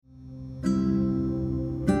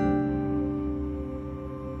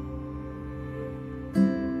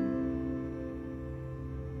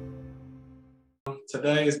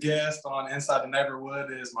today's guest on Inside the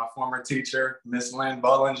Neighborhood is my former teacher, Miss Lynn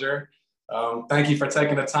Bollinger. Thank you for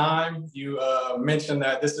taking the time. You mentioned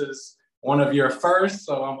that this is one of your first,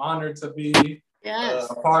 so I'm honored to be a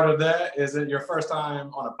part of that. Is it your first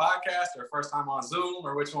time on a podcast or first time on Zoom,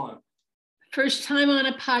 or which one? First time on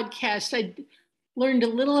a podcast. I learned a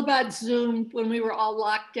little about Zoom when we were all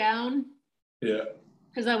locked down. Yeah.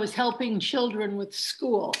 Because I was helping children with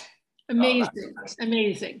school. Amazing, nice.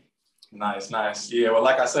 Amazing. Nice. Yeah, well,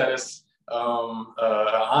 like I said, it's an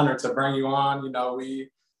honor to bring you on. You know, we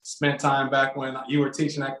spent time back when you were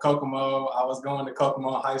teaching at Kokomo. I was going to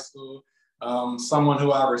Kokomo High School. Someone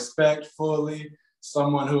who I respect fully,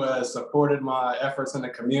 someone who has supported my efforts in the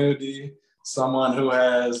community, someone who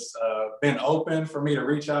has been open for me to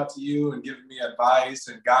reach out to you and give me advice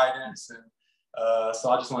and guidance. And so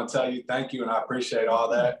I just want to tell you thank you, and I appreciate all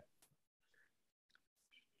that.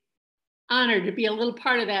 Honored to be a little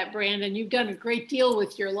part of that, Brandon. You've done a great deal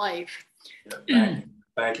with your life. Yeah,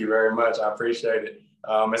 thank you very much. I appreciate it.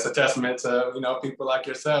 It's a testament to, you know, people like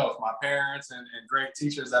yourself, my parents, and great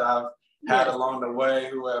teachers that I've had along the way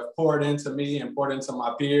who have poured into me and poured into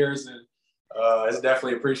my peers, and it's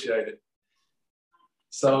definitely appreciated.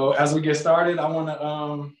 So as we get started, I want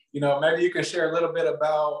to, you know, maybe you can share a little bit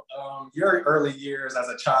about your early years as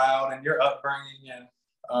a child and your upbringing.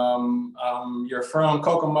 And you're from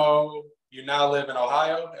Kokomo. You now live in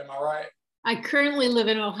Ohio, am I right? I currently live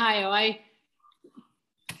in Ohio. I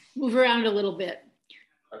move around a little bit.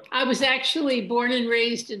 Okay. I was actually born and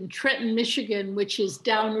raised in Trenton, Michigan, which is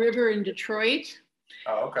downriver in Detroit.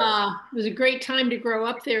 Oh, okay. It was a great time to grow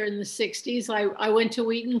up there in the 60s. I went to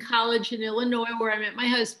Wheaton College in Illinois, where I met my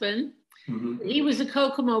husband. Mm-hmm. He was a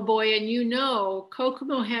Kokomo boy, and you know,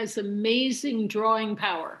 Kokomo has amazing drawing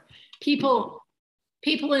power.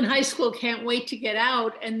 People in high school can't wait to get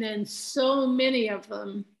out, and then so many of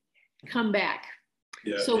them come back.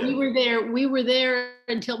 We were there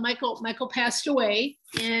until Michael passed away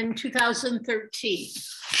in 2013.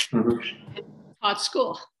 Mm-hmm. Taught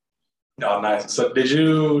school. Oh, nice. So did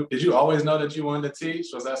you always know that you wanted to teach?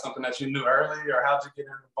 Was that something that you knew early, or how did you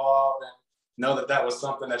get involved and know that that was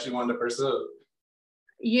something that you wanted to pursue?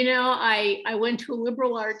 You know, I went to a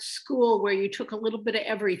liberal arts school where you took a little bit of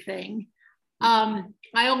everything. I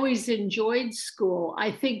always enjoyed school.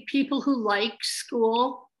 I think people who like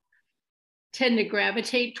school tend to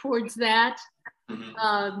gravitate towards that.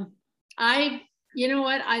 Mm-hmm. You know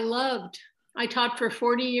what, I taught for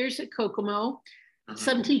 40 years at Kokomo. Mm-hmm.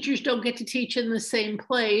 Some teachers don't get to teach in the same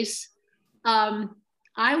place.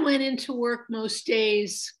 I went into work most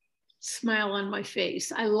days, smile on my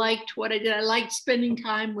face. I liked what I did. I liked spending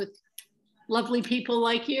time with lovely people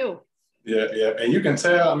like you. Yeah. And you can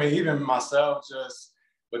tell, I mean, even myself, just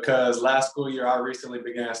because last school year, I recently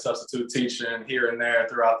began substitute teaching here and there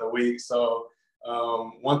throughout the week. So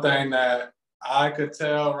one thing that I could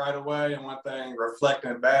tell right away, and one thing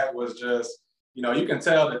reflecting back, was just, you know, you can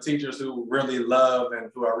tell the teachers who really love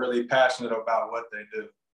and who are really passionate about what they do.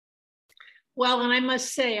 Well, and I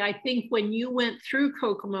must say, I think when you went through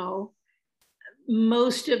Kokomo,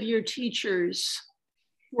 most of your teachers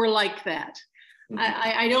were like that. Mm-hmm.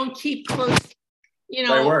 I don't keep close, you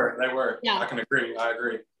know. They were. Yeah. I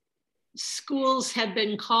agree. Schools have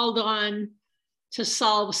been called on to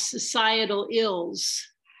solve societal ills,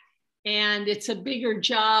 and it's a bigger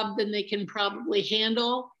job than they can probably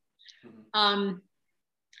handle. Mm-hmm.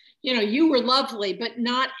 You know, you were lovely, but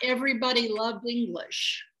not everybody loved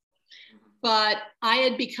English. But I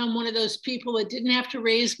had become one of those people that didn't have to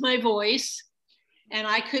raise my voice, and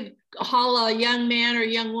I could haul a young man or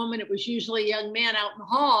young woman, it was usually a young man, out in the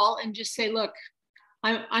hall and just say, look,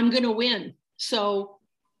 I'm going to win. So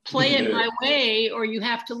play it my way or you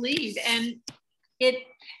have to leave. And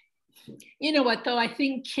you know what, though, I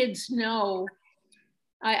think kids know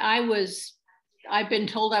I've been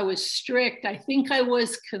told I was strict. I think I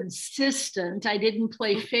was consistent. I didn't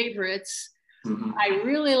play favorites. Mm-hmm. I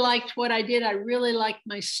really liked what I did. I really liked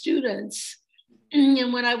my students.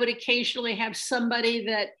 And when I would occasionally have somebody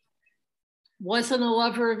that wasn't a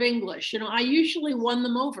lover of English, you know, I usually won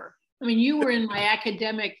them over. I mean, you were in my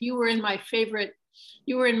academic, you were in my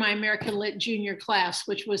American Lit junior class,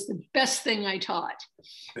 which was the best thing I taught.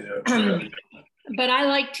 Yeah. But I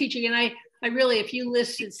like teaching, and I really, if you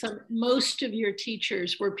listed most of your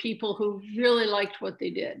teachers were people who really liked what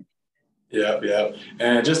they did. Yeah.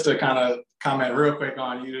 And just to kind of comment real quick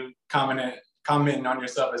on you commenting on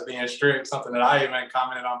yourself as being strict, something that I even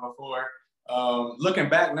commented on before. Looking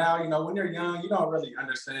back now, you know, when you're young, you don't really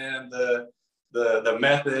understand the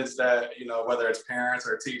methods that, you know, whether it's parents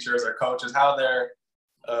or teachers or coaches, how they're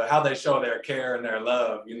how they show their care and their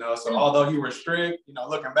love, you know. So although you were strict, you know,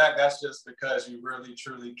 looking back, that's just because you really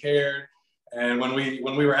truly cared. And when we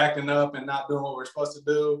were acting up and not doing what we're supposed to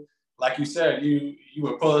do, like you said, you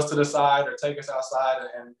would pull us to the side or take us outside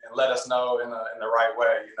and let us know in the right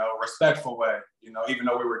way, you know, respectful way, you know, even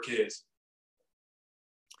though we were kids.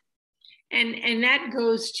 And that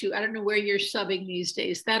goes to, I don't know where you're subbing these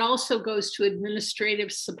days, that also goes to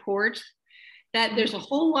administrative support. That there's a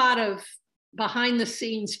whole lot of behind the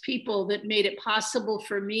scenes people that made it possible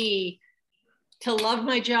for me to love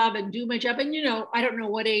my job and do my job. And, you know, I don't know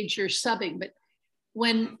what age you're subbing, but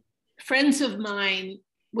when friends of mine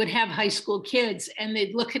would have high school kids and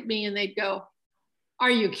they'd look at me and they'd go, "Are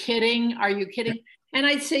you kidding? Are you kidding?" And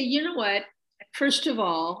I'd say, you know what? First of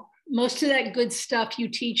all, most of that good stuff you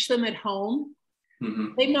teach them at home.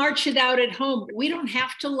 Mm-hmm. They march it out at home. We don't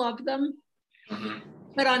have to love them. Mm-hmm.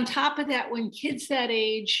 But on top of that, when kids that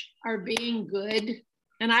age are being good,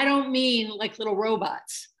 and I don't mean like little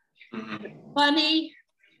robots, mm-hmm. they're funny,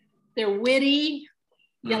 they're witty,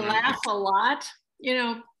 you mm-hmm. laugh a lot, you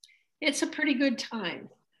know, it's a pretty good time.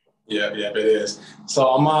 Yeah, it is. So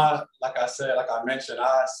on my, like I mentioned,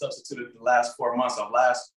 I substituted the last 4 months of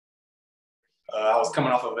last. I was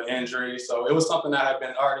coming off of an injury, so it was something that I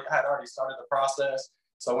had already started the process.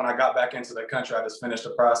 So when I got back into the country, I just finished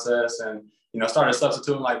the process and, you know, started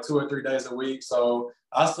substituting like 2 or 3 days a week. So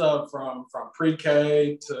I subbed from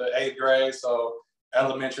pre-K to 8th grade, so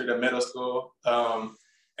elementary to middle school.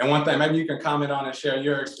 And one thing, maybe you can comment on and share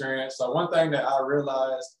your experience. So one thing that I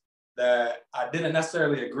realized that I didn't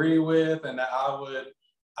necessarily agree with and that I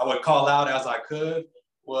would call out as I could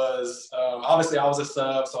was, obviously I was a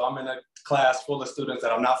sub, so I'm in a class full of students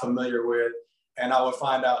that I'm not familiar with. And I would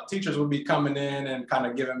find out teachers would be coming in and kind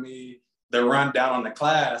of giving me the rundown on the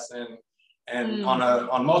class. And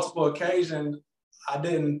on multiple occasions, I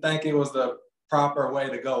didn't think it was the proper way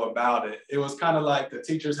to go about it. It was kind of like the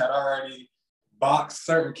teachers had already boxed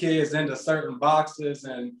certain kids into certain boxes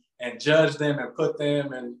and judged them and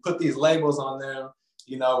put these labels on them,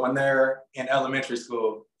 you know, when they're in elementary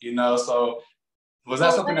school, you know. So was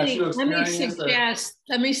that something that you experienced?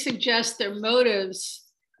 Let me suggest their motives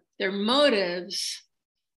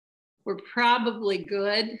were probably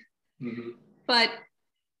good, mm-hmm. but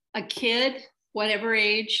a kid, whatever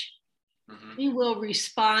age, mm-hmm. he will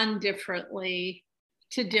respond differently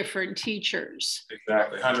to different teachers.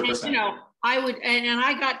 Exactly, 100%. And, you know, and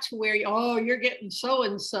I got to where, oh, you're getting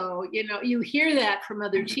so-and-so, you know, you hear that from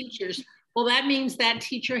other teachers. Well, that means that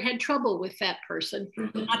teacher had trouble with that person.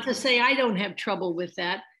 Mm-hmm. Not to say I don't have trouble with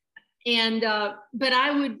that. And, but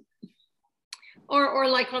I would, or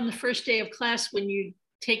like on the first day of class, when you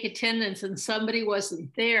take attendance and somebody wasn't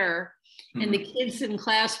there, mm-hmm. and the kids in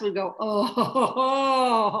class would go,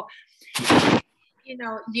 oh, you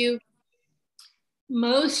know,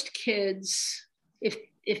 most kids,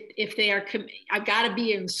 if they are, I've got to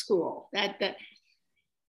be in school, that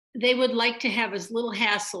they would like to have as little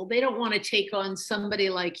hassle. They don't want to take on somebody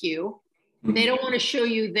like you. Mm-hmm. They don't want to show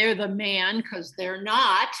you they're the man, because they're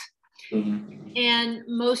not. Mm-hmm. And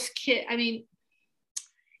most kids, I mean,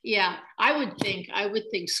 yeah, I would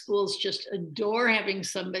think schools just adore having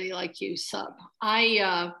somebody like you sub.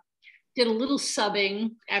 I did a little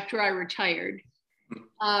subbing after I retired.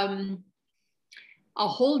 A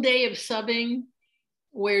whole day of subbing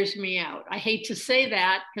wears me out. I hate to say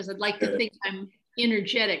that because I'd like to think I'm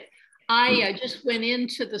energetic. I just went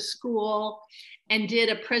into the school and did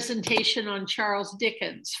a presentation on Charles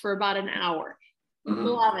Dickens for about an hour. Mm-hmm.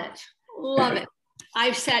 Love it.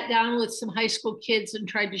 I've sat down with some high school kids and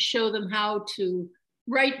tried to show them how to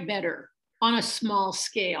write better on a small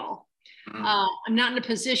scale. Mm-hmm. I'm not in a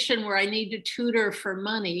position where I need to tutor for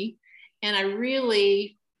money, and I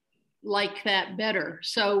really like that better.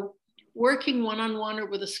 So working one-on-one or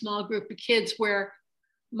with a small group of kids where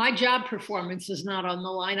my job performance is not on the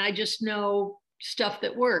line, I just know stuff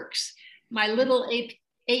that works. My little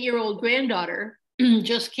eight-year-old granddaughter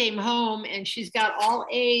just came home and she's got all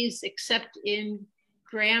A's except in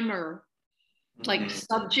grammar, like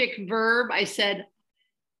subject, verb. I said,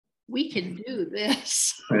 we can do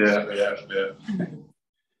this. Yeah.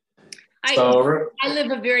 I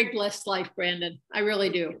live a very blessed life, Brandon. I really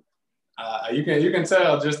do. You can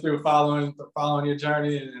tell just through following your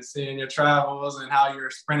journey and seeing your travels and how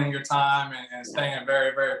you're spending your time and staying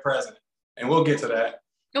very, very present. And we'll get to that.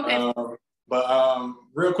 Okay. But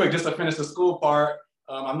real quick, just to finish the school part,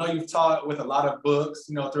 I know you've taught with a lot of books,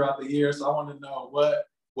 you know, throughout the years. So I want to know, what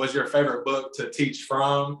was your favorite book to teach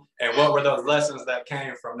from, and what were those lessons that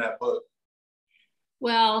came from that book?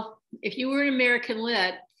 Well, if you were in American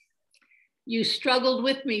Lit, you struggled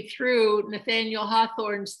with me through Nathaniel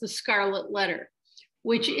Hawthorne's The Scarlet Letter.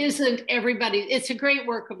 which isn't everybody. It's a great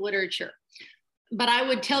work of literature. But I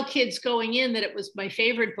would tell kids going in that it was my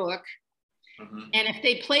favorite book. Mm-hmm. And if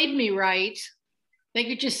they played me right, they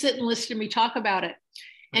could just sit and listen to me talk about it.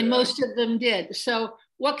 And most of them did. So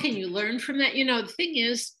what can you learn from that? You know, the thing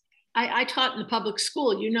is, I taught in the public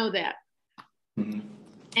school, you know that. Mm-hmm.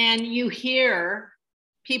 And you hear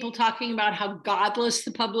people talking about how godless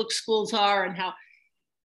the public schools are and how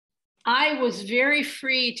I was very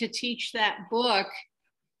free to teach that book.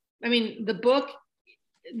 I mean, the book,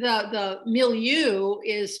 the milieu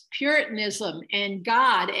is Puritanism and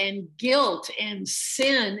God and guilt and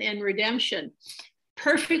sin and redemption.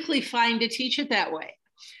 Perfectly fine to teach it that way.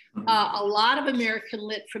 A lot of American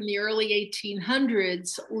lit from the early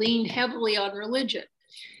 1800s leaned heavily on religion.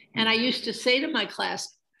 And I used to say to my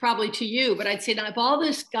class, probably to you, but I'd say, now, if all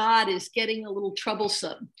this God is getting a little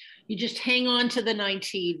troublesome, you just hang on to the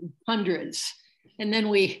 1900s. And then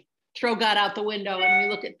we throw God out the window and we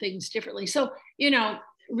look at things differently. So, you know,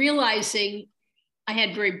 realizing I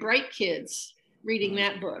had very bright kids reading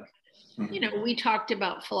that book. You know, we talked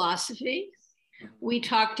about philosophy. We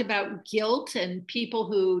talked about guilt and people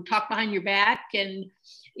who talk behind your back. And,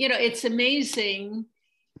 you know, it's amazing.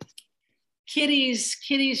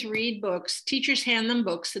 Kiddies read books. Teachers hand them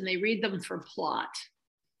books and they read them for plot.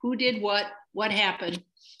 Who did what happened?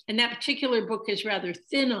 And that particular book is rather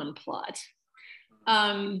thin on plot.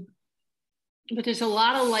 But there's a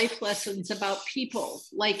lot of life lessons about people,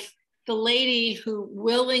 like the lady who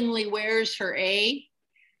willingly wears her A.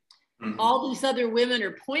 Mm-hmm. All these other women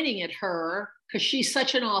are pointing at her because she's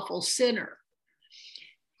such an awful sinner.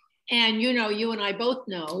 And, you know, you and I both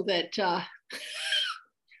know that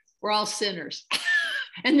we're all sinners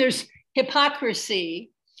and there's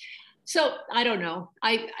hypocrisy. So I don't know.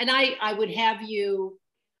 I would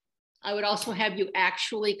also have you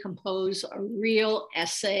actually compose a real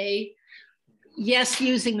essay. Yes,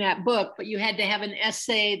 using that book, but you had to have an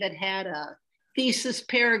essay that had a thesis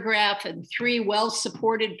paragraph and 3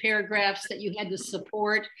 well-supported paragraphs that you had to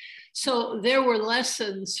support. So there were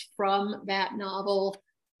lessons from that novel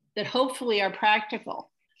that hopefully are practical.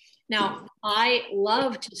 Now, I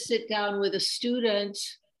love to sit down with a student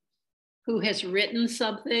who has written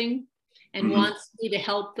something and wants me to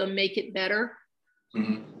help them make it better.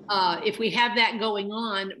 If we have that going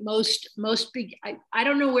on, I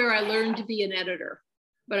don't know where I learned to be an editor,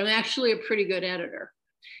 but I'm actually a pretty good editor.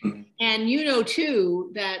 And you know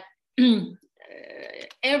too that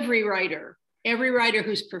every writer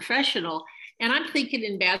who's professional, and I'm thinking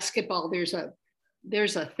in basketball, there's a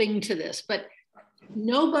thing to this, but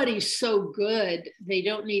nobody's so good they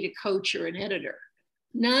don't need a coach or an editor.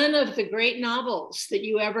 None of the great novels that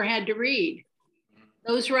you ever had to read,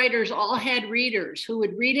 those writers all had readers who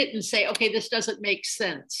would read it and say, okay, this doesn't make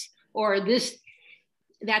sense, or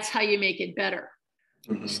that's how you make it better.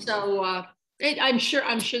 So I'm sure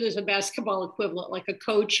there's a basketball equivalent, like a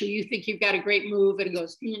coach who you think you've got a great move and it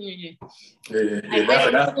goes,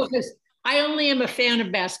 I only am a fan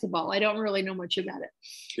of basketball. I don't really know much about it.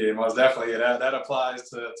 Yeah, most definitely. That applies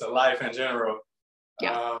to life in general.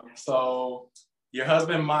 Yeah. So your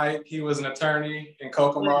husband, Mike, he was an attorney in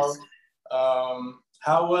Kokomo. Yes.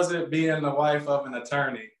 How was it being the wife of an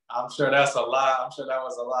attorney? I'm sure that's a lot. I'm sure that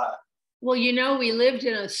was a lot. Well, you know, we lived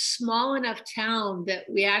in a small enough town that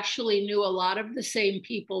we actually knew a lot of the same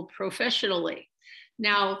people professionally.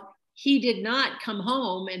 Now, he did not come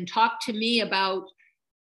home and talk to me about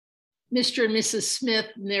Mr. and Mrs. Smith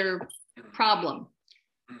and their problem.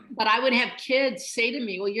 But I would have kids say to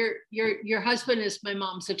me, well, your husband is my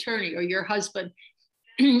mom's attorney, or your husband.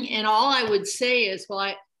 And all I would say is,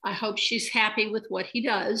 well, I hope she's happy with what he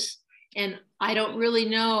does. And I don't really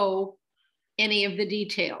know any of the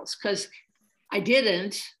details because I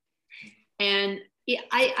didn't. And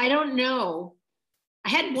I don't know. I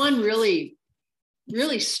had one really,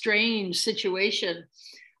 really strange situation.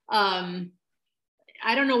 I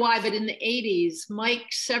don't know why, but in the 80s, Mike,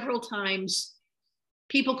 several times,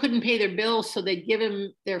 people couldn't pay their bills, so they'd give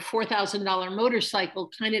him their $4,000 motorcycle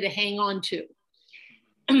kind of to hang on to.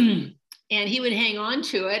 And he would hang on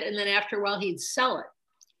to it, and then after a while, he'd sell it.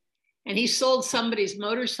 And he sold somebody's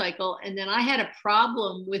motorcycle, and then I had a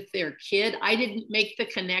problem with their kid. I didn't make the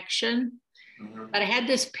connection, but I had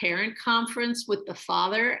this parent conference with the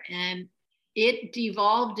father, and it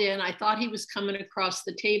devolved in, I thought he was coming across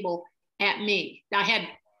the table at me.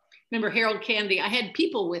 Remember Harold Candy, I had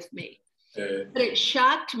people with me, but it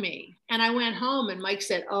shocked me. And I went home and Mike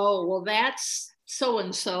said, oh, well, that's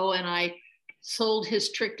so-and-so. And I sold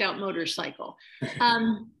his tricked out motorcycle.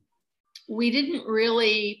 We didn't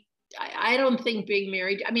really, I don't think being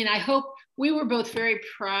married, I mean, I hope we were both very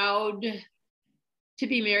proud to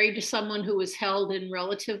be married to someone who was held in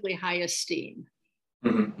relatively high esteem.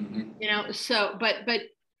 You know, so, but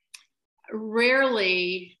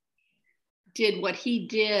rarely did what he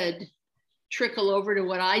did trickle over to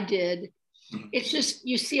what I did. It's just,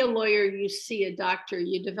 you see a lawyer, you see a doctor,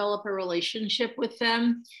 you develop a relationship with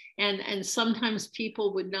them. And sometimes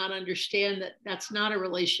people would not understand that that's not a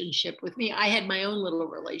relationship with me. I had my own little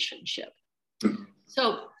relationship.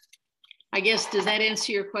 So I guess, does that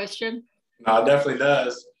answer your question? No, it definitely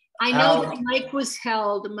does. I know that Mike was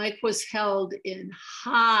held in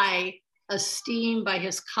high esteem by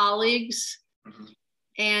his colleagues.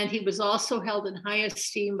 And he was also held in high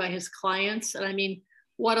esteem by his clients. And I mean,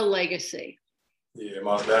 what a legacy. Yeah,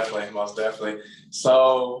 most definitely, most definitely.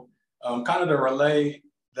 So kind of to relate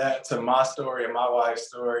that to my story and my wife's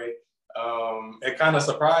story, it kind of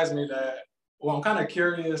surprised me that, well, I'm kind of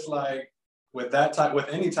curious, like with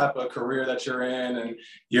any type of career that you're in and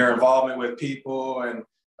your involvement with people and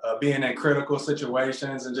being in critical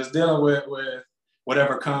situations and just dealing with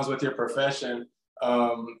whatever comes with your profession.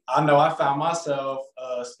 I know I found myself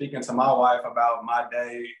speaking to my wife about my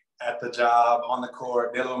day at the job, on the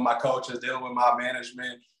court, dealing with my coaches, dealing with my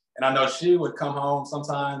management. And I know she would come home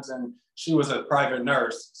sometimes, and she was a private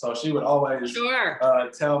nurse. So she would always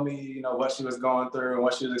tell me, you know, what she was going through and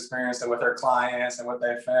what she was experiencing with her clients and with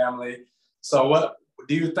their family. So what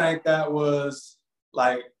do you think that was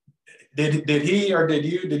like? Did he or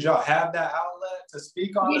did y'all have that outlet to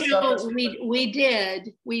speak on the stuff? We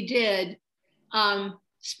did.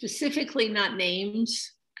 Specifically not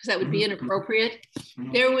names, because that would be inappropriate.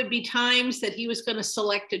 There would be times that he was going to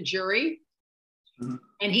select a jury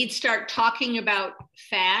and he'd start talking about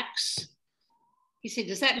facts. He said,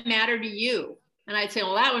 does that matter to you? And I'd say,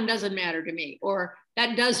 well, that one doesn't matter to me, or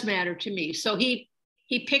that does matter to me. So he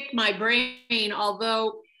picked my brain,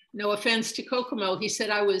 although no offense to Kokomo, he said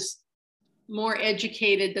I was more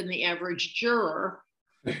educated than the average juror.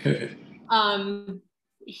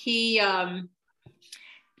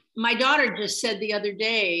 My daughter just said the other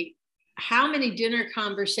day how many dinner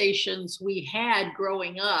conversations we had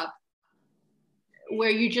growing up where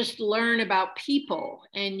you just learn about people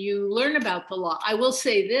and you learn about the law. I will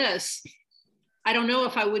say this, I don't know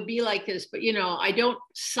if I would be like this, but you know, I don't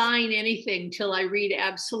sign anything till I read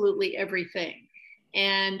absolutely everything.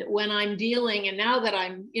 And when I'm dealing, and now that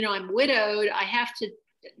I'm widowed, I have to,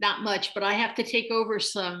 not much, but I have to take over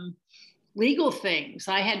some legal things.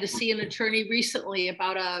 I had to see an attorney recently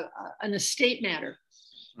about an estate matter.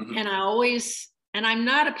 And I'm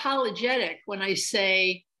not apologetic when I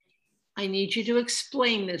say, I need you to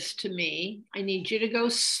explain this to me. I need you to go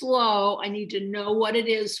slow. I need to know what it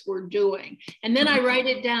is we're doing. And then I write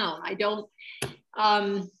it down.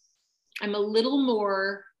 I'm a little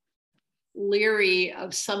more leery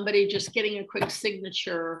of somebody just getting a quick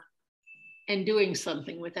signature and doing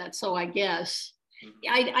something with that. So I guess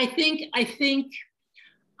I think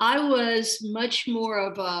I was much more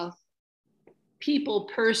of a people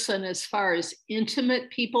person as far as intimate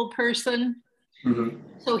people person.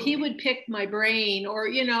 So he would pick my brain, or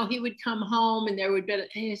you know, he would come home and there would be, and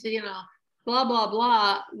he said, you know, blah blah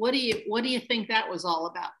blah. What do you think that was all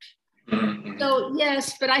about? So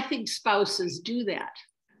yes, but I think spouses do that.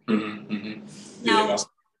 Now,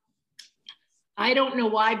 I don't know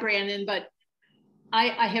why, Brandon, but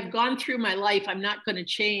I have gone through my life. I'm not going to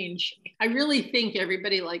change. I really think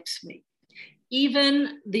everybody likes me.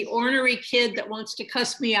 Even the ornery kid that wants to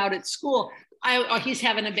cuss me out at school, he's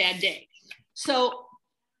having a bad day. So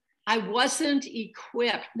I wasn't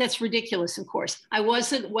equipped. That's ridiculous, of course. I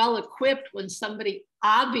wasn't well equipped when somebody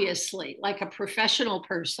obviously, like a professional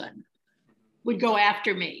person, would go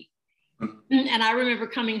after me. And I remember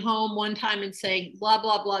coming home one time and saying, blah,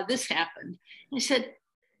 blah, blah, this happened. And I said,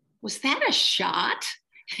 was that a shot?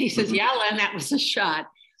 And he says, yeah, Len, that was a shot.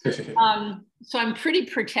 So I'm pretty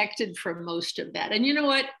protected from most of that. And you know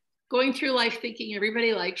what? Going through life thinking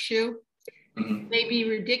everybody likes you may be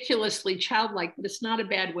ridiculously childlike, but it's not a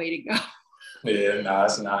bad way to go. Yeah, no,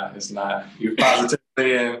 it's not. It's not. You've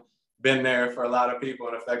positively been there for a lot of people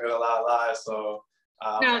and affected a lot of lives. So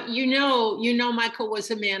now, you know, Michael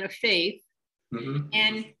was a man of faith,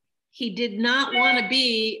 and he did not want to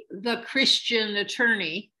be the Christian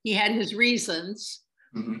attorney. He had his reasons.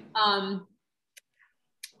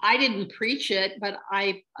 I didn't preach it, but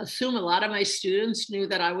I assume a lot of my students knew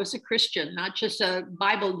that I was a Christian, not just a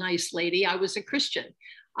Bible nice lady. I was a Christian.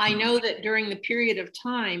 I know that during the period of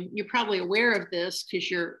time, you're probably aware of this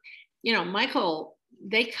because Michael,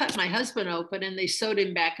 they cut my husband open and they sewed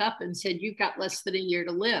him back up and said, you've got less than a year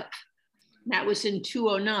to live. And that was in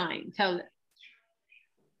 2009.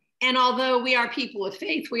 And although we are people of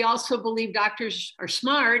faith, we also believe doctors are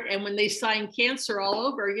smart. And when they signed cancer all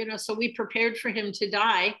over, you know, so we prepared for him to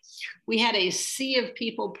die. We had a sea of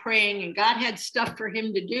people praying, and God had stuff for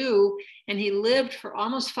him to do. And he lived for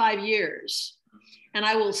almost 5 years. And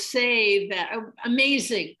I will say that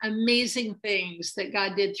amazing, amazing things that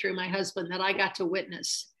God did through my husband that I got to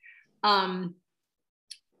witness.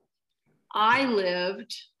 I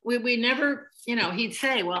lived, we never, you know, he'd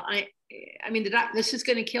say, well, I mean, this is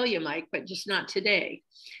going to kill you, Mike, but just not today.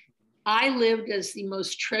 I lived as the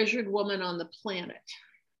most treasured woman on the planet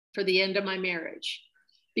for the end of my marriage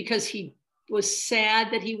because he was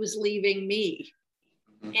sad that he was leaving me.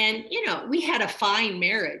 And, you know, we had a fine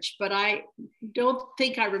marriage, but I don't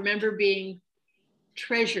think I remember being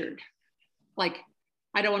treasured. Like,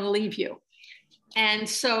 I don't want to leave you. And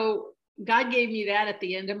so God gave me that at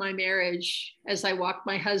the end of my marriage as I walked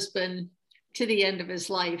my husband to the end of his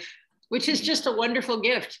life, which is just a wonderful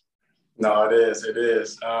gift. No, it is. It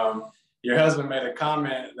is. Your husband made a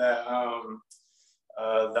comment that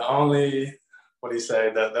the only, what do you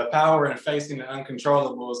say, the power in facing the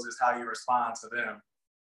uncontrollables is how you respond to them.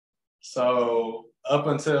 So up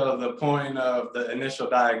until the point of the initial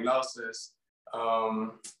diagnosis,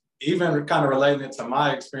 even kind of relating it to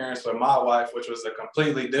my experience with my wife, which was a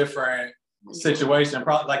completely different situation,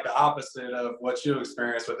 probably like the opposite of what you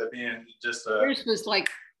experienced with it being just a... Yours was like,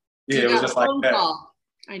 yeah, it was just like that. Call.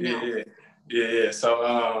 I know. Yeah. So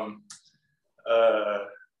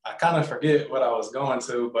I kind of forget what I was going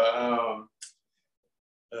to, but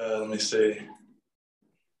let me see.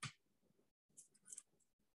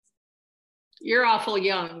 You're awful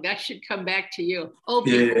young. That should come back to you. Old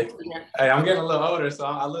Yeah. people. Hey, I'm getting a little older, so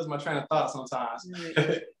I lose my train of thought sometimes.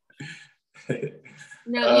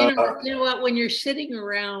 No, you know what? When you're sitting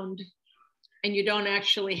around and you don't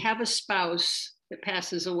actually have a spouse that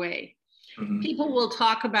passes away, people will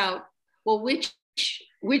talk about, well, which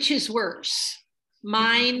is worse,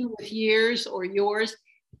 mine with years or yours?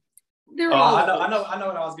 They're all. I know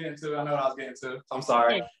what I was getting to. I'm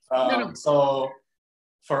sorry. Okay. No. So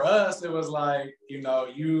for us, it was like, you know,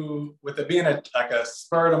 with it being like a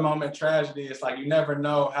spur of the moment tragedy, it's like you never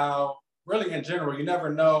know how, really in general, you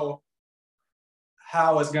never know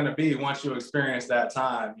how it's going to be once you experience that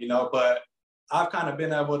time, you know. But I've kind of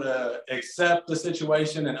been able to accept the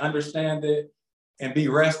situation and understand it and be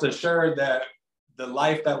rest assured that the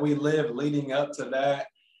life that we lived leading up to that,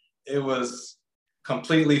 it was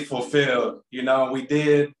completely fulfilled. You know, we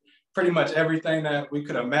did pretty much everything that we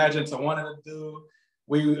could imagine to wanted to do.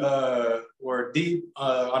 We were deep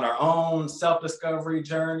on our own self-discovery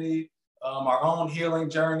journey, our own healing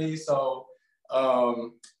journey. So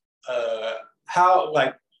how,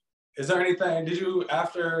 like, is there anything, did you,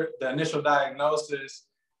 after the initial diagnosis,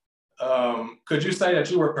 could you say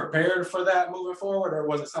that you were prepared for that moving forward, or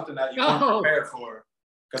was it something that you weren't prepared for?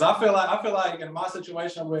 Because I feel like in my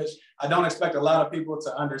situation, which I don't expect a lot of people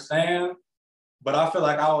to understand, but I feel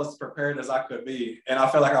like I was prepared as I could be, and I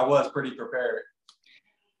feel like I was pretty prepared.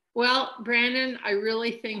 Well, Brandon, I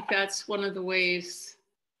really think that's one of the ways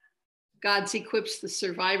God equips the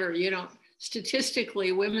survivor. You know,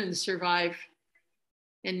 statistically, women survive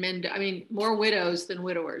and men, I mean, more widows than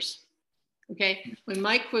widowers. Okay. When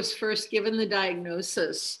Mike was first given the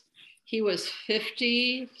diagnosis, he was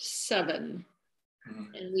 57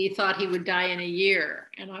 and we thought he would die in a year.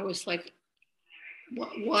 And I was like,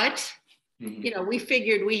 what? You know, we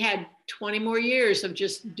figured we had 20 more years of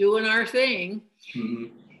just doing our thing.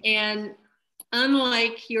 And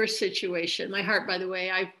unlike your situation, my heart, by the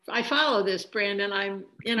way, I follow this, Brandon. I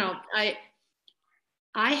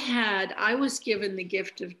was given the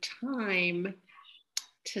gift of time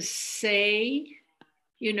to say,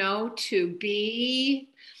 you know, to be.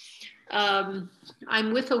 I'm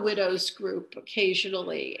with a widows group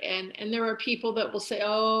occasionally, and there are people that will say,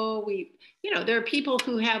 oh, there are people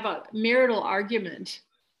who have a marital argument,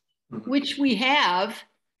 which we have,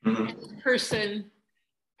 and this person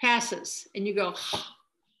passes, and you go,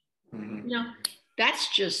 that's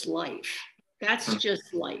just life. That's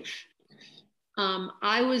just life.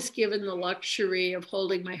 I was given the luxury of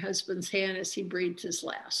holding my husband's hand as he breathed his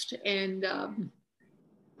last. And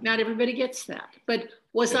not everybody gets that. But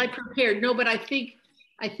was I prepared? No, but I think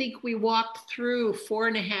we walked through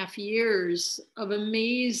 4.5 years of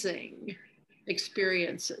amazing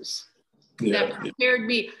experiences that prepared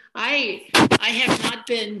me. I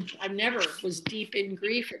never was deep in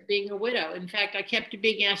grief at being a widow. In fact, I kept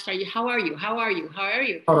being asked, how are you? How are you? How are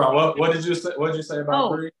you? Hold on, what did you say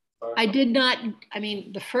about grief? I did not, I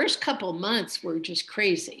mean, the first couple months were just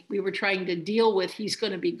crazy. We were trying to deal with, he's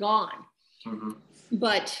going to be gone.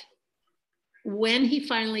 But when he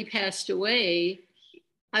finally passed away,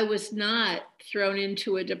 I was not thrown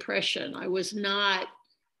into a depression. I was not,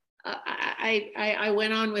 I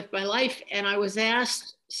went on with my life, and I was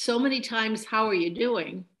asked so many times, how are you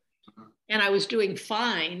doing? And I was doing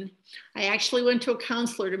fine. I actually went to a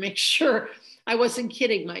counselor to make sure I wasn't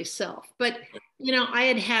kidding myself. But, you know, I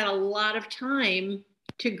had had a lot of time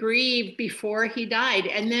to grieve before he died.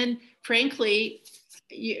 And then, frankly,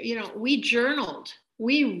 you know, we journaled,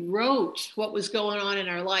 we wrote what was going on in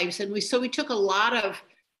our lives. And we took a lot of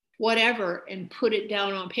whatever and put it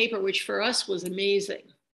down on paper, which for us was amazing.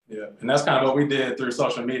 Yeah, and that's kind of what we did through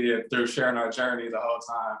social media, through sharing our journey the whole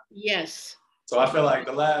time. Yes. So I feel like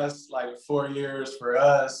the last 4 years for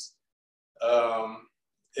us,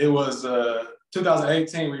 it was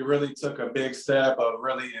 2018, we really took a big step of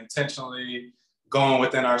really intentionally going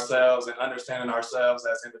within ourselves and understanding ourselves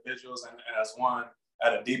as individuals and as one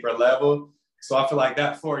at a deeper level. So I feel like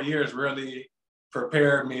that 4 years really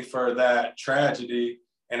prepared me for that tragedy.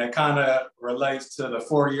 And it kind of relates to the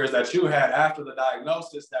 4 years that you had after the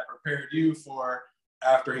diagnosis that prepared you for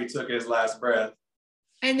after he took his last breath.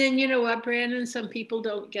 And then, you know what, Brandon, some people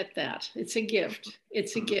don't get that. It's a gift.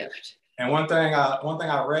 It's a gift. And one thing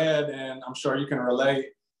I read, and I'm sure you can relate,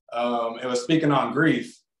 it was speaking on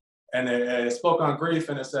grief. And it spoke on grief,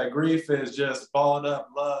 and it said, grief is just balled up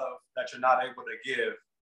love that you're not able to give.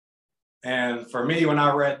 And for me, when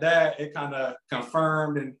I read that, it kind of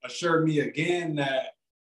confirmed and assured me again that,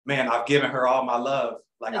 man, I've given her all my love.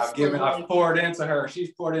 Like I've poured into her.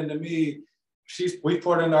 She's poured into me. We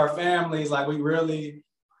poured into our families. Like we really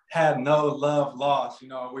had no love lost. You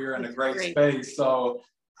know, we were in a great space. So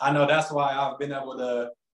I know that's why I've been able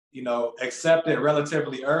to, you know, accept it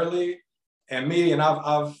relatively early. And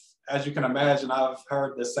I've, as you can imagine, I've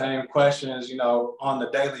heard the same questions, you know, on the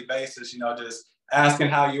daily basis, you know, just asking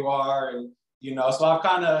how you are. And, you know, so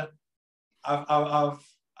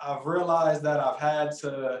I've realized that I've had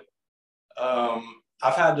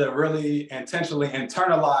to really intentionally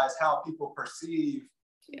internalize how people perceive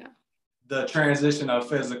the transition of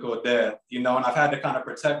physical death, you know, and I've had to kind of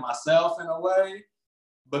protect myself in a way,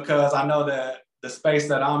 because I know that the space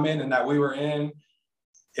that I'm in and that we were in,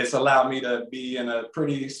 it's allowed me to be in a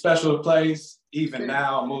pretty special place, even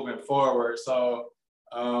now moving forward. So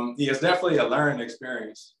it's definitely a learning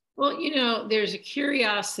experience. Well, you know, there's a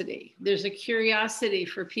curiosity. There's a curiosity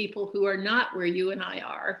for people who are not where you and I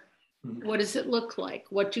are. Mm-hmm. What does it look like?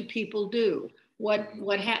 What do people do?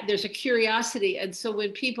 There's a curiosity. And so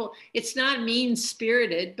when people, it's not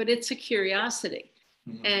mean-spirited, but it's a curiosity.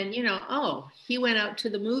 Mm-hmm. And, you know, oh, he went out to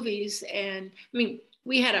the movies. And I mean,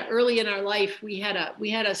 early in our life, we had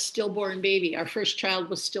a stillborn baby. Our first child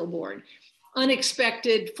was stillborn.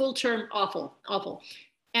 Unexpected, full term, awful.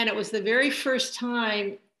 And it was the very first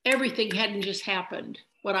time everything hadn't just happened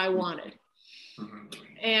what I wanted. Mm-hmm.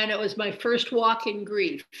 And it was my first walk in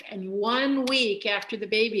grief. And 1 week after the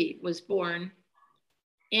baby was born,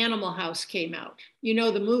 Animal House came out. You know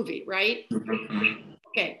the movie, right? Mm-hmm.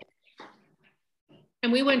 Okay.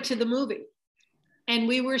 And we went to the movie. And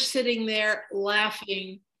we were sitting there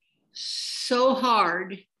laughing so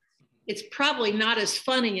hard. It's probably not as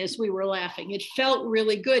funny as we were laughing. It felt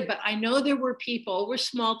really good, but I know there were people, we're a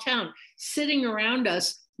small town, sitting around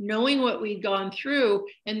us, knowing what we'd gone through,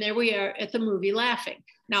 and there we are at the movie laughing.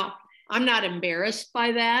 Now, I'm not embarrassed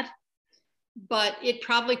by that, but it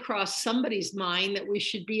probably crossed somebody's mind that we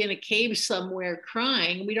should be in a cave somewhere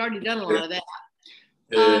crying. We'd already done a lot of that.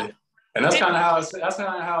 Yeah, and that's kind of how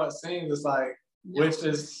it seems. It's like, which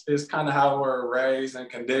is kind of how we're raised and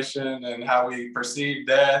conditioned and how we perceive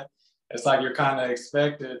death. It's like you're kind of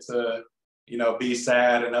expected to, you know, be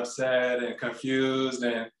sad and upset and confused,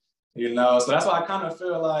 and, you know, so that's why I kind of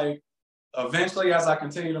feel like eventually as I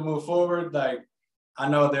continue to move forward, like I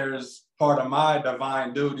know there's part of my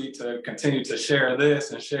divine duty to continue to share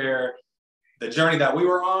this and share the journey that we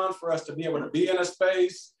were on for us to be able to be in a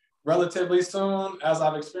space relatively soon as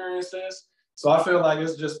I've experienced this. So I feel like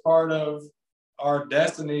it's just part of our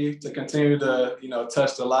destiny to continue to, you know,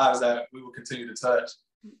 touch the lives that we will continue to touch.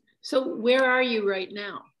 So where are you right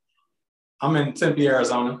now? I'm in Tempe,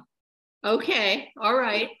 Arizona. Okay, all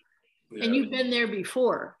right. Yeah. And you've been there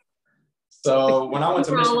before. So when I went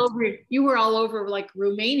to Michigan, you were all over like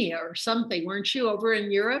Romania or something, weren't you? Over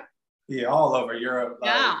in Europe? Yeah, all over Europe.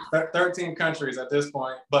 Yeah. 13 countries at this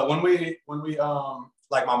point. But when we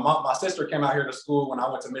like my sister came out here to school when I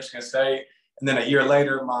went to Michigan State. And then a year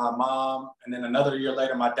later, my mom, and then another year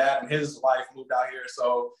later, my dad and his wife moved out here.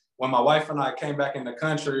 So when my wife and I came back in the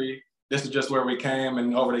country, this is just where we came.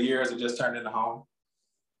 And over the years, it just turned into home.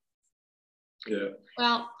 Yeah.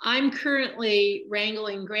 Well, I'm currently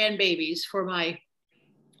wrangling grandbabies for my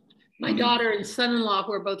My daughter and son-in-law,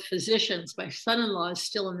 who are both physicians, my son-in-law is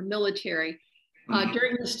still in the military.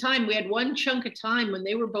 During this time, we had one chunk of time when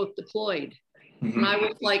they were both deployed. And I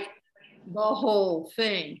was like the whole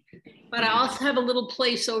thing. But I also have a little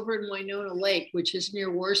place over in Winona Lake, which is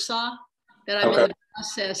near Warsaw, that I'm in the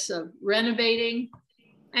process of renovating.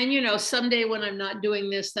 And, you know, someday when I'm not doing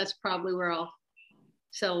this, that's probably where I'll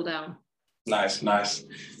settle down. Nice.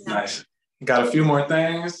 Got a few more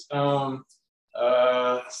things.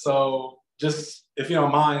 So just, if you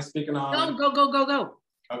don't mind speaking on. Go.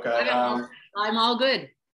 Okay. I'm all good.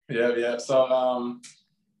 Yeah. So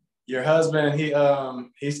your husband,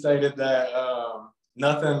 he stated that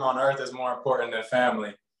nothing on earth is more important than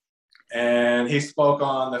family. And he spoke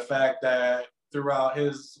on the fact that throughout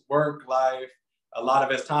his work life, a lot of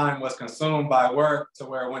his time was consumed by work, to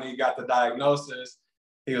where when he got the diagnosis,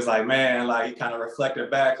 he was like, man, like he kind of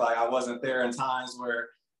reflected back, like I wasn't there in times where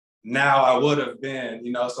now I would have been,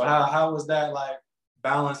 you know. So how was that, like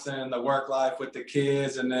balancing the work life with the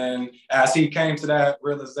kids? And then as he came to that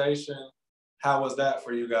realization, how was that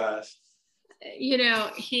for you guys? You know,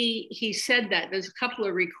 he said that there's a couple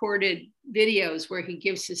of recorded videos where he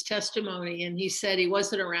gives his testimony, and he said he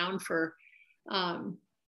wasn't around for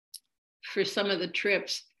some of the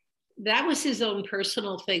trips. That was his own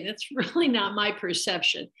personal thing. That's really not my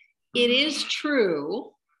perception. It is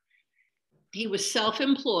true. He was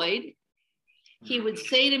self-employed. He would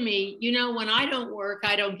say to me, you know, when I don't work,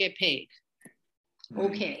 I don't get paid.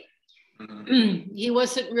 Okay. He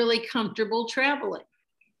wasn't really comfortable traveling.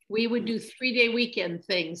 We would do 3-day weekend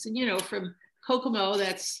things. And, you know, from Kokomo,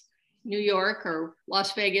 that's New York or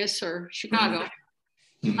Las Vegas or Chicago.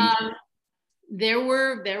 There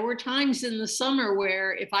were times in the summer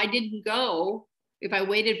where if I didn't go, if I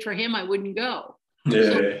waited for him, I wouldn't go.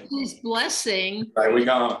 Yeah. So his blessing. Right, we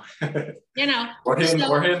gone. You know, we're hitting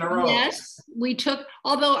the road. Yes, we took,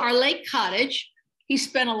 although our lake cottage, he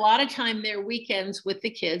spent a lot of time there weekends with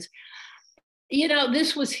the kids. You know,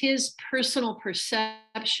 this was his personal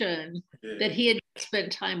perception that he had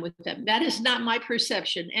spent time with them. That is not my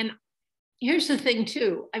perception. And here's the thing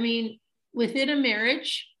too. I mean, within a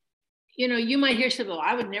marriage, you know, you might hear something,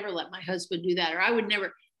 I would never let my husband do that, or I would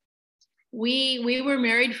never. We were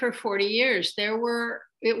married for 40 years.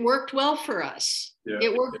 It worked well for us. Yeah.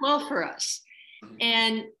 It worked well for us.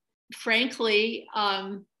 And frankly,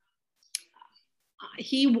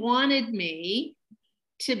 he wanted me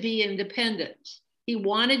to be independent. He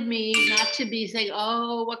wanted me not to be saying,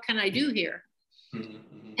 oh, what can I do here?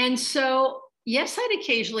 And so, yes, I'd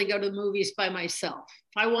occasionally go to the movies by myself.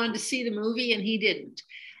 If I wanted to see the movie and he didn't.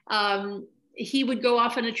 He would go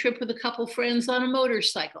off on a trip with a couple friends on a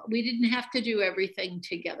motorcycle. We didn't have to do everything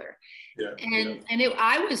together. Yeah,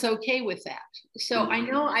 I was okay with that. So I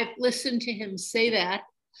know I've listened to him say that.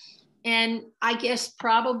 And I guess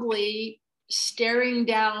probably staring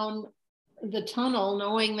down the tunnel,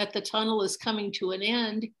 knowing that the tunnel is coming to an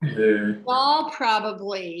end, all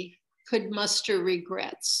probably could muster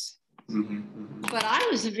regrets. But I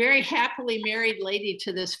was a very happily married lady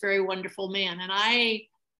to this very wonderful man. And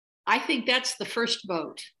I think that's the first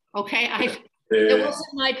vote. Okay. It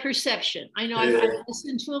wasn't my perception. I know I've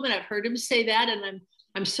listened to him and I've heard him say that, and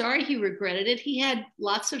I'm sorry he regretted it. He had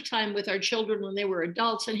lots of time with our children when they were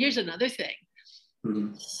adults. And here's another thing.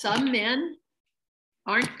 Some men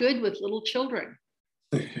aren't good with little children.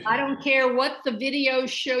 I don't care what the videos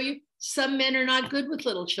show you. Some men are not good with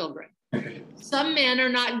little children. Some men are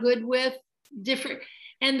not good with different.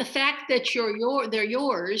 And the fact that they're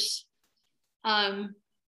yours,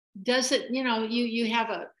 doesn't, you know, you have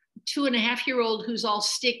a 2.5-year-old who's all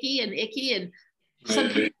sticky and icky, and some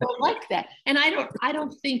people don't like that. And I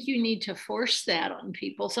don't think you need to force that on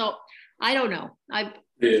people. So I don't know. I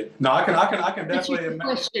can definitely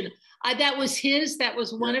imagine. That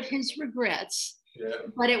was one of his regrets. Yeah.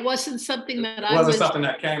 But it wasn't something that something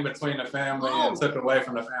that came between the family and took away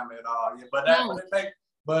from the family at all. Yeah,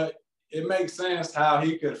 but it makes sense how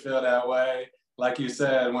he could feel that way. Like you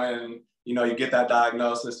said, when you know you get that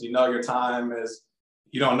diagnosis, you know your time is,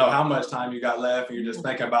 you don't know how much time you got left, and you're just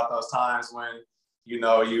thinking about those times when you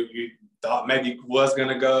know you thought maybe was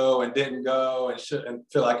gonna go and didn't go and shouldn't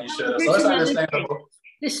feel like you should have. So it's understandable.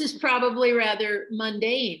 This is probably rather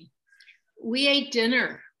mundane. We ate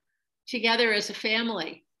dinner together as a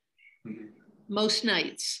family most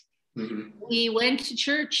nights. We went to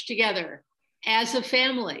church together as a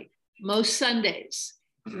family most Sundays.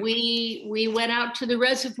 We went out to the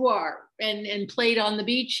reservoir and played on the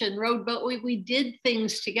beach and rode boat. We did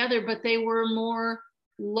things together, but they were more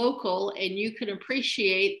local, and you could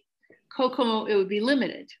appreciate Kokomo. It would be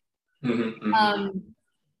limited.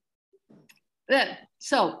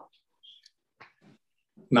 So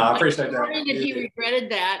No, I appreciate that. That he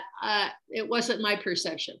regretted that. It wasn't my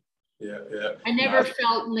perception. Yeah, yeah. I never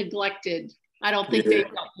felt neglected. I don't think they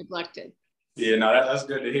felt neglected. Yeah, no, that's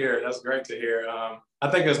good to hear. That's great to hear. I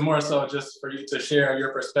think it's more so just for you to share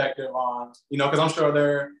your perspective on, because I'm sure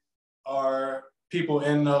there are people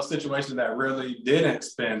in those situations that really didn't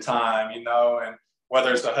spend time, and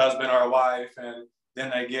whether it's a husband or a wife, and then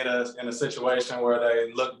they get us in a situation where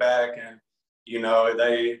they look back and,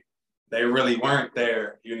 they really weren't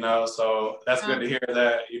there, so that's good to hear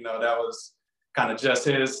that, that was kind of just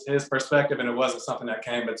his perspective, and it wasn't something that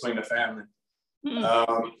came between the family.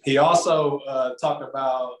 He also talked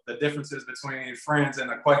about the differences between friends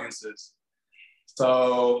and acquaintances.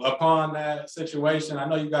 So upon that situation, I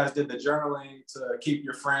know you guys did the journaling to keep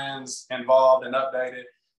your friends involved and updated,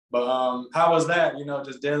 but how was that,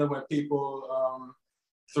 just dealing with people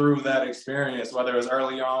through that experience, whether it was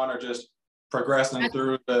early on or just progressing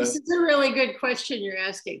through the... This is a really good question you're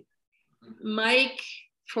asking. Mike,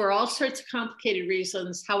 for all sorts of complicated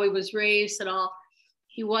reasons, how he was raised and all,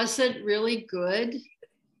 he wasn't really good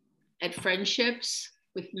at friendships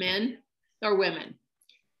with men or women.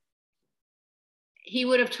 He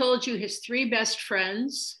would have told you his 3 best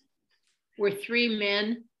friends were 3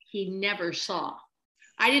 men he never saw.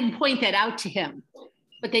 I didn't point that out to him,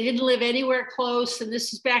 but they didn't live anywhere close. And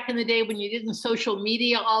this is back in the day when you didn't social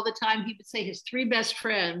media all the time. He would say his 3 best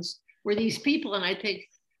friends were these people. And I think,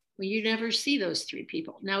 well, you never see those 3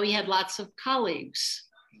 people. Now he had lots of colleagues.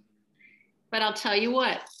 But I'll tell you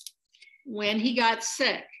what, when he got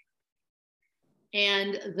sick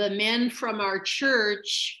and the men from our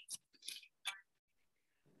church,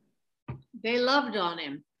 they loved on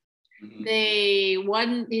him. He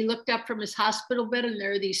looked up from his hospital bed and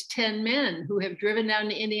there are these 10 men who have driven down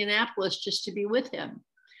to Indianapolis just to be with him.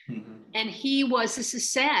 And this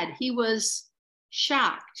is sad, he was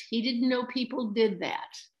shocked. He didn't know people did that.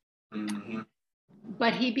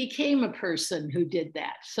 But he became a person who did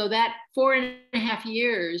that. So that 4.5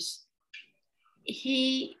 years,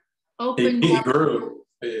 he opened up. He grew.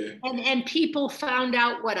 Yeah. And people found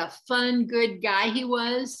out what a fun, good guy he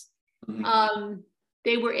was.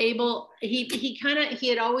 They were able, he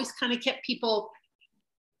had always kind of kept people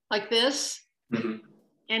like this, and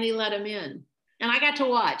he let them in. And I got to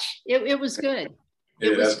watch. It was good.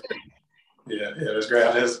 It was good. Yeah, it was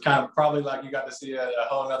great. It's kind of probably like you got to see a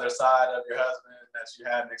whole other side of your husband that you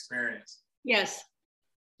hadn't experienced. Yes.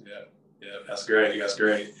 Yeah, that's great. That's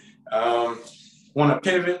great. Want to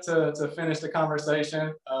pivot to finish the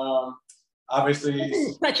conversation. Obviously,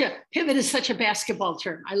 pivot is such a basketball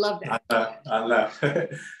term. I love that. I know.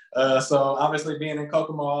 So obviously being in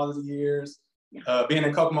Kokomo all the years,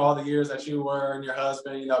 that you were and your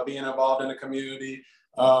husband, being involved in the community.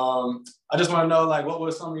 I just want to know, what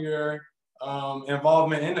was some of your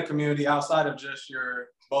involvement in the community outside of just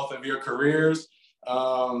both of your careers?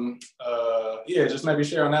 Just maybe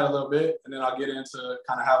share on that a little bit, and then I'll get into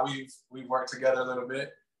kind of how we've worked together a little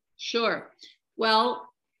bit. Sure. Well,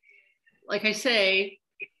 like I say,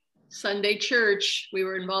 Sunday church, we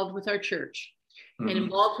were involved with our church. And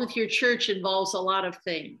involved with your church involves a lot of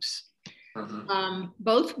things.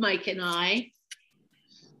 Both Mike and I,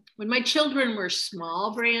 when my children were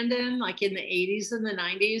small, Brandon, like in the 80s and the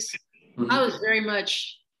 90s, I was very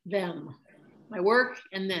much them, my work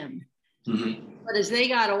and them. But as they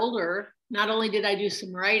got older, not only did I do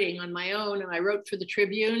some writing on my own, and I wrote for the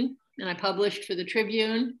Tribune, and I published for the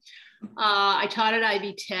Tribune, I taught at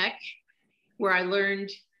Ivy Tech, where I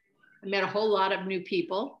met a whole lot of new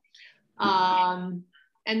people. And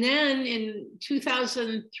then in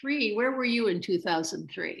 2003, where were you in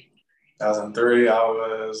 2003? 2003, I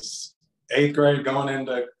was 8th grade going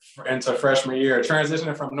into freshman year,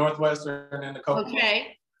 transitioning from Northwestern into Kokomo.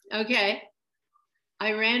 Okay.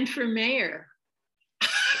 I ran for mayor.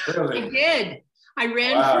 Really? I did. I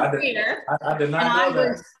ran for mayor. I did not know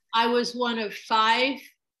that. I was one of 5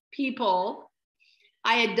 people.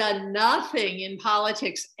 I had done nothing in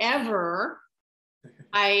politics ever.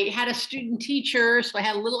 I had a student teacher, so I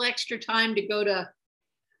had a little extra time to go to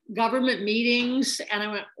government meetings. And I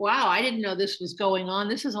went, wow, I didn't know this was going on.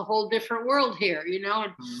 This is a whole different world here, and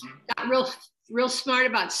got real smart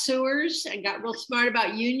about sewers and got real smart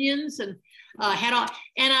about unions and I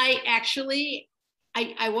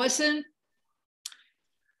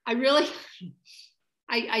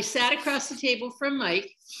sat across the table from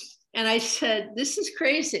Mike and I said, this is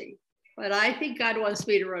crazy, but I think God wants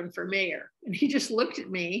me to run for mayor. And he just looked at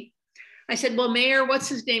me. I said, well, mayor, what's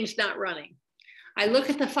his name's not running? I look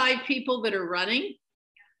at the 5 people that are running.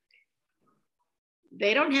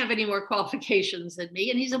 They don't have any more qualifications than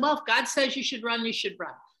me. And he said, well, if God says you should run, you should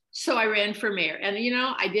run. So I ran for mayor. And,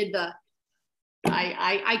 I did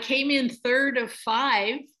I came in third of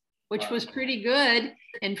 5, which was pretty good.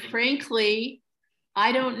 And frankly,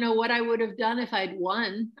 I don't know what I would have done if I'd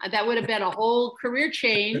won. That would have been a whole career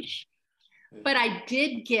change. But I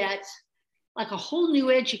did get like a whole new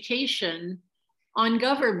education on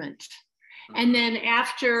government. And then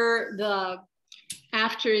after the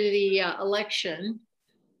election,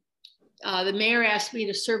 the mayor asked me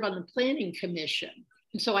to serve on the planning commission.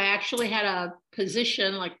 And so I actually had a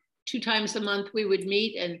position, like 2 times a month we would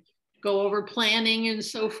meet and go over planning and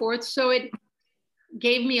so forth. So it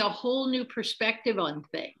gave me a whole new perspective on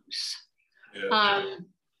things. Yeah.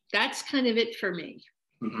 That's kind of it for me.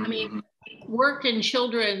 I mean, work and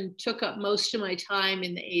children took up most of my time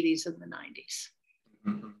in the 80s and the 90s.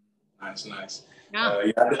 Nice.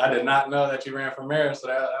 Yeah. I did not know that you ran for mayor, so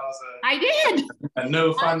that was I a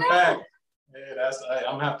new fun fact. Yeah,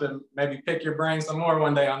 I'm gonna have to maybe pick your brain some more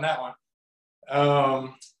one day on that one.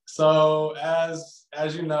 So as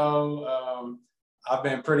you know, I've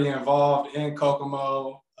been pretty involved in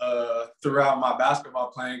Kokomo throughout my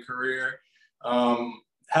basketball playing career.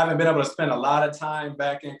 Haven't been able to spend a lot of time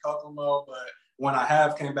back in Kokomo, but when I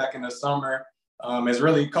have came back in the summer,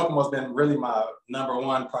 Kokomo's been really my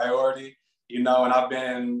 #1 priority, and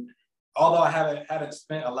although I hadn't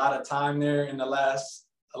spent a lot of time there in the last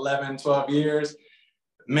 11, 12 years,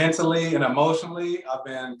 mentally and emotionally, I've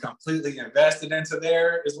been completely invested into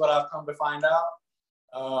there is what I've come to find out.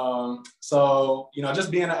 So,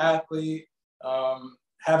 just being an athlete,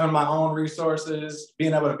 having my own resources,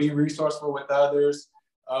 being able to be resourceful with others,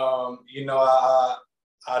 I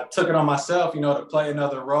took it on myself, to play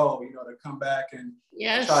another role, to come back and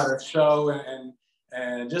try to show and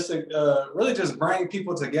just really just bring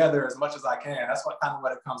people together as much as I can. That's what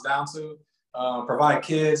it comes down to. Provide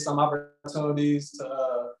kids some opportunities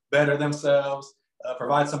to better themselves,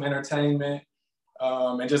 provide some entertainment,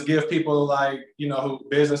 and just give people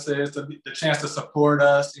businesses the chance to support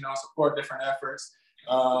us, support different efforts.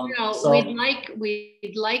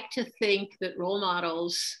 We'd like to think that role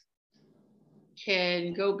models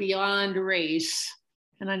can go beyond race.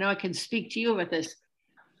 And I know I can speak to you about this.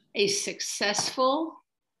 A successful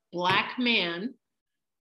Black man,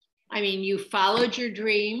 I mean, you followed your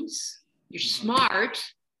dreams, you're smart,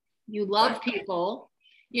 you love people,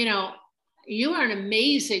 you are an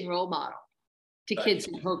amazing role model to kids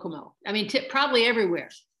in Kokomo. I mean, probably everywhere.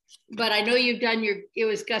 But I know you've done it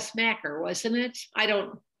was Gus Macker, wasn't it?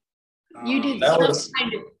 You did Gus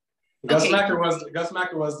Macker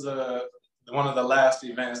was one of the last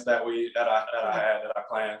events that I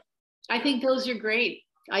planned. I think those are great.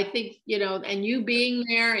 I think, and you being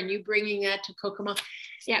there and you bringing that to Kokomo.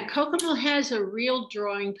 Yeah, Kokomo has a real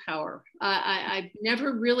drawing power. I've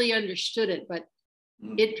never really understood it, but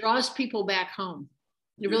it draws people back home.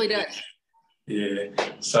 It really does. Yeah.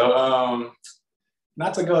 So,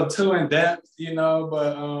 not to go too in depth,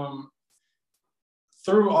 but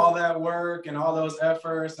through all that work and all those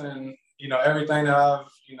efforts and, everything that I've,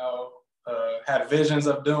 had visions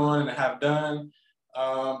of doing and have done,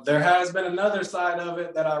 there has been another side of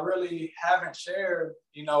it that I really haven't shared,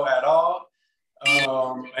 at all.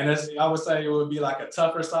 And I would say it would be like a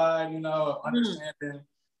tougher side, of understanding,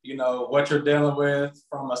 what you're dealing with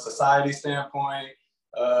from a society standpoint,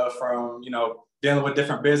 from, dealing with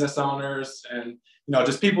different business owners and,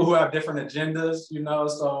 just people who have different agendas,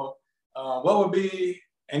 so what would be,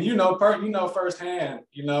 and firsthand,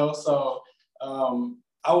 so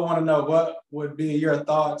I would want to know what would be your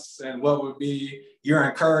thoughts and what would be your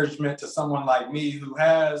encouragement to someone like me who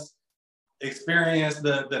has experienced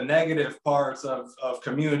the negative parts of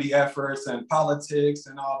community efforts and politics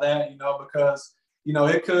and all that, because,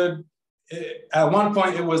 at one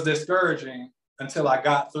point it was discouraging until I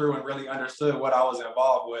got through and really understood what I was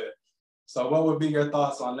involved with. So what would be your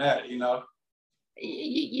thoughts on that, You know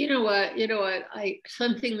what,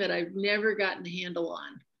 something that I've never gotten a handle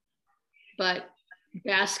on, but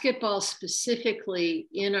basketball specifically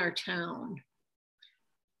in our town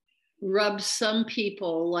rubs some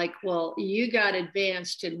people like, well, you got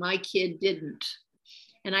advanced and my kid didn't.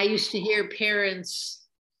 And I used to hear parents,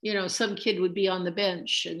 some kid would be on the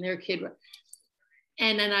bench and their kid would,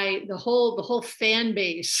 and then the whole fan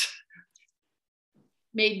base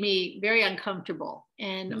made me very uncomfortable.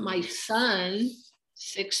 And my son,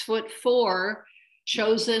 6'4",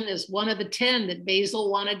 chosen as one of the 10 that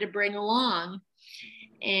Basil wanted to bring along.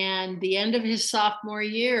 And the end of his sophomore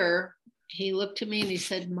year, he looked at me and he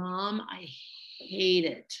said, "Mom, I hate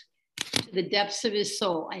it." To the depths of his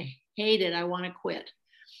soul, "I hate it. I want to quit."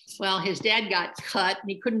 Well, his dad got cut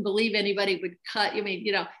and he couldn't believe anybody would cut. I mean,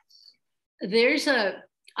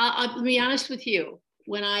 I'll be honest with you.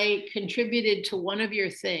 When I contributed to one of your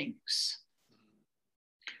things,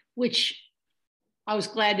 which I was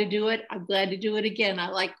glad to do it. I'm glad to do it again. I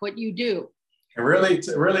like what you do. And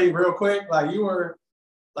really real quick, like you were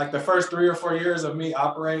like the first 3 or 4 years of me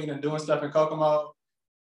operating and doing stuff in Kokomo,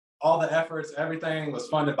 all the efforts, everything was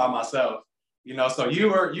funded by myself. You know, so you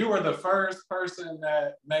were the first person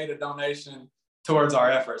that made a donation towards our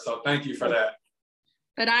efforts. So thank you for that.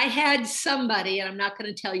 But I had somebody, and I'm not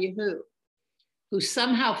going to tell you who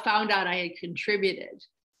somehow found out I had contributed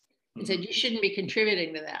and said, you shouldn't be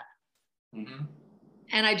contributing to that. Mm-hmm.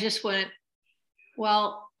 And I just went,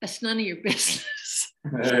 well, that's none of your business.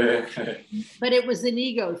 But it was an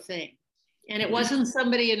ego thing. And it wasn't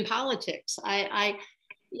somebody in politics. I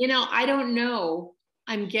don't know.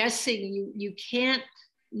 I'm guessing you can't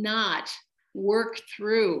not work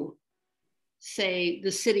through, say,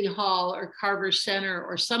 the City Hall or Carver Center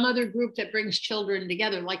or some other group that brings children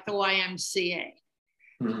together, like the YMCA.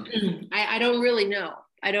 Mm-hmm. I don't really know.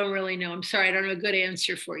 I'm sorry, I don't have a good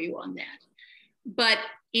answer for you on that. But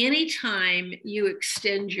anytime you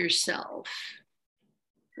extend yourself,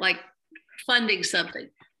 like funding something,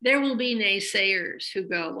 there will be naysayers who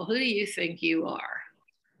go, well, who do you think you are?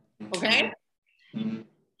 Okay. Mm-hmm.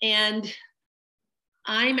 And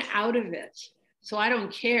I'm out of it. So I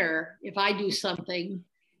don't care if I do something.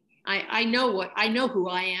 I know who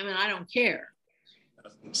I am, and I don't care.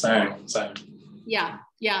 Same. Yeah.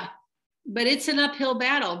 But it's an uphill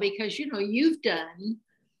battle because, you've done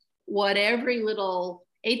what every little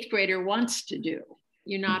 8th grader wants to do.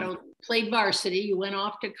 You not only played varsity, you went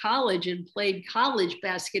off to college and played college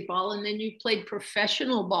basketball, and then you played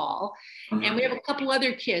professional ball. Mm-hmm. And we have a couple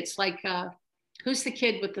other kids, like who's the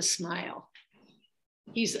kid with the smile?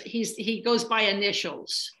 He goes by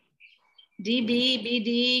initials. DB,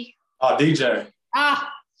 BD. Oh, DJ.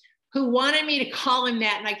 Who wanted me to call him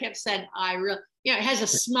that, and I kept saying, it has a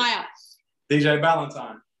smile. DJ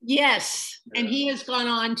Valentine. Yes, and he has gone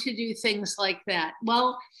on to do things like that.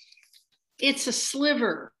 Well, it's a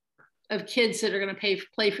sliver of kids that are going to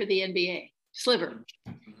play for the NBA. Sliver.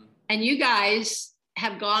 And you guys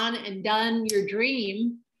have gone and done your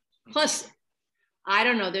dream. Plus, I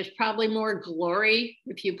don't know, there's probably more glory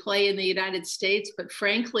if you play in the United States, but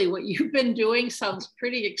frankly, what you've been doing sounds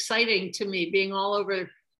pretty exciting to me, being all over.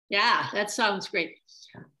 Yeah, that sounds great.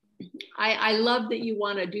 I love that you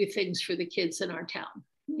want to do things for the kids in our town.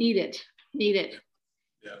 Need it.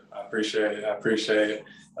 Yeah, I appreciate it.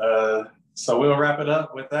 So we'll wrap it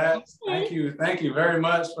up with that. Thank you very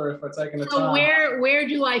much for taking the time. So where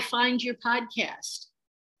do I find your podcast?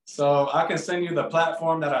 So I can send you the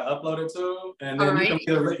platform that I uploaded to, and then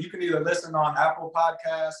you can either listen on Apple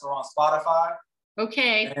Podcasts or on Spotify.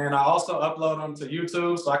 Okay. And I also upload them to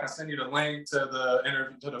YouTube, so I can send you the link to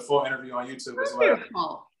the full interview on YouTube as well.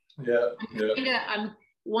 Wonderful. Yeah.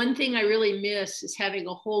 One thing I really miss is having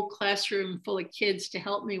a whole classroom full of kids to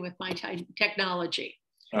help me with my technology.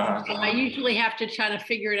 So I usually have to try to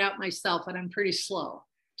figure it out myself, and I'm pretty slow.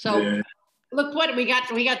 So look what we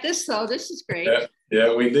got. We got this though. This is great.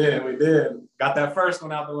 Yeah, we did. Got that first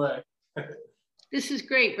one out the way. This is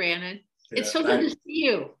great, Brandon. It's so good to see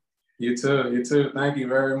you. You too. Thank you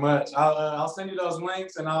very much. I'll send you those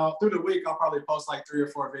links, and through the week I'll probably post like 3 or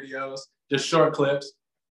 4 videos, just short clips.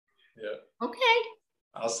 Yeah. Okay.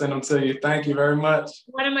 I'll send them to you. Thank you very much.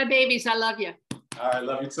 One of my babies. I love you. All right,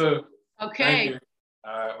 love you too. Okay. Thank you.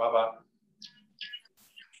 All right, bye-bye.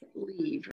 Leave.